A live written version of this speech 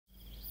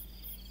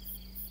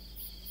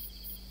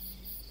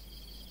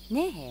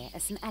Near here are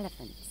some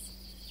elephants.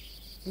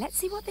 Let's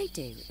see what they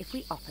do if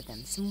we offer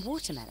them some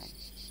watermelon.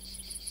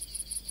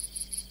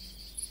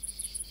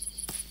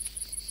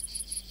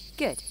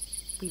 Good.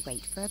 We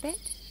wait for a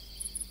bit.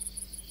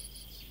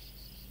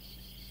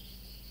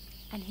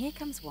 And here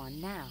comes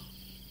one now.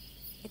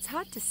 It's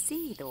hard to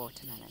see the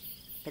watermelon,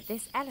 but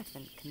this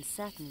elephant can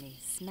certainly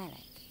smell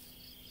it.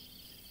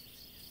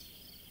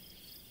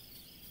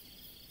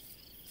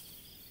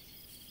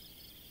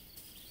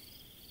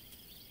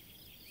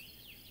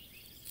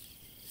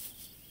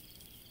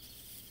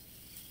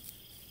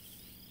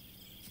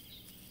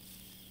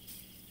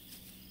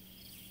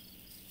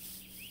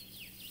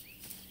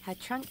 Her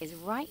trunk is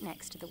right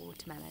next to the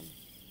watermelon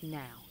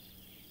now.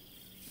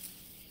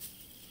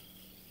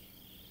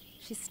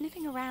 She's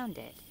sniffing around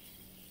it,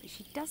 but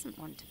she doesn't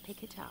want to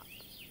pick it up.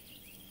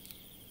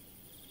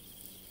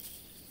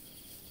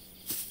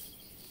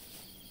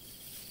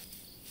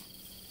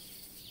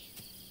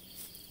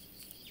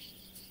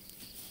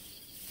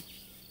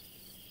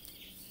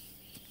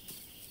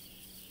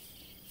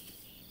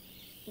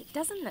 It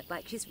doesn't look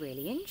like she's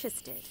really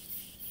interested.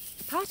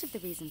 Part of the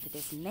reason for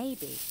this may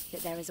be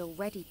that there is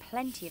already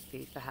plenty of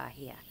food for her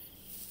here.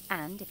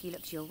 And if you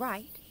look to your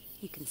right,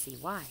 you can see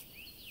why.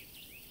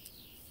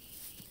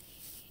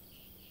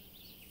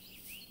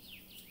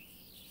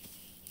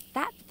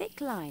 That thick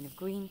line of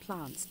green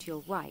plants to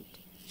your right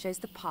shows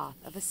the path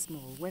of a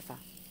small river.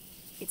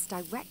 It's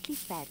directly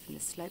fed from the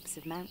slopes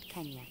of Mount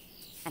Kenya,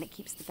 and it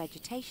keeps the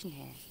vegetation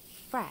here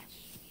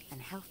fresh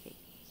and healthy.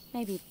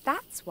 Maybe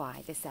that's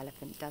why this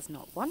elephant does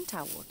not want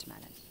our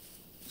watermelon.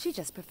 She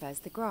just prefers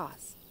the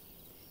grass.